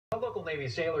local Navy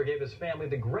sailor gave his family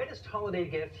the greatest holiday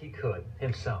gift he could,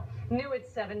 himself. New at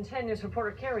 7:10 News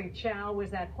reporter Carrie Chow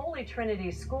was at Holy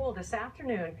Trinity School this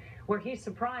afternoon, where he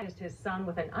surprised his son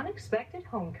with an unexpected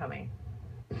homecoming.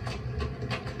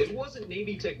 It wasn't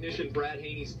Navy technician Brad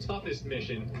Haney's toughest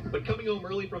mission, but coming home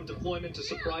early from deployment to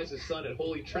surprise his son at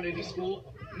Holy Trinity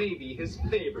School may be his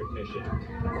favorite mission.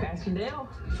 Pastor Dale.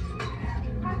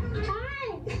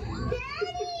 Hi,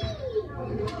 Daddy!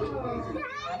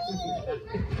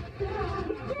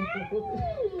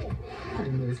 I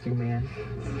missed you, man.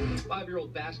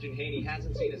 5-year-old Bastion Haney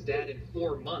hasn't seen his dad in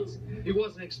 4 months. He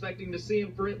wasn't expecting to see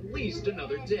him for at least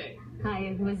another day.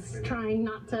 I was trying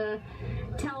not to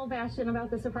tell Bastion about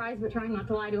the surprise, but trying not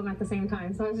to lie to him at the same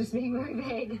time, so I was just being very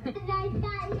vague. I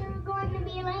thought you were going to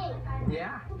be late.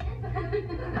 Yeah,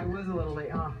 I was a little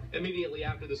late, huh? Immediately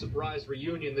after the surprise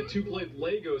reunion, the two played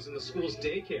Legos in the school's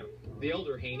daycare. The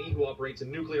elder Haney, who operates a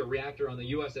nuclear reactor on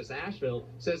the USS Asheville,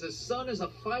 says his son is a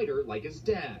fighter like his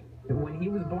dad. When he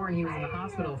was born, he was in the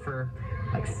hospital for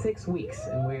like 6 weeks,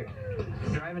 and we're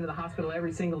driving to the hospital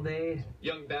every single day.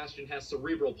 Young Bastion has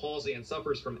cerebral palsy and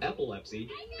suffers from epilepsy.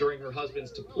 During her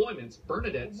husband's deployments,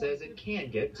 Bernadette says it can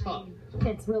get tough.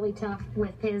 It's really tough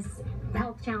with his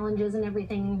health challenges and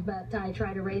everything, but I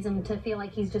try to raise him to feel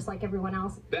like he's just like everyone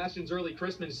else. Bastion's early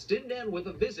Christmas didn't end with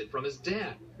a visit from his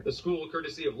dad. The school,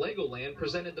 courtesy of Legoland,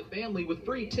 presented the family with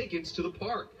free tickets to the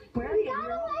park. Where are you?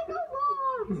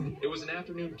 It was an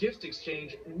afternoon gift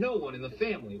exchange no one in the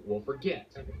family will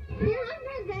forget.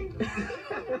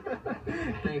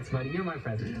 Thanks, buddy. You're my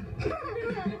present.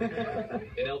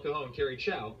 In El Cajon, Carrie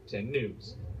Chow, 10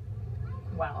 News.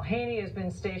 Well, Haney has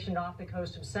been stationed off the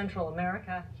coast of Central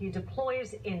America. He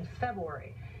deploys in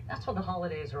February. That's what the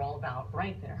holidays are all about,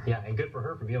 right there. Yeah, and good for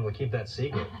her for being able to keep that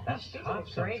secret. That's She did tough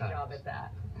a great sometimes. job at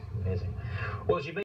that. Amazing. Well, as you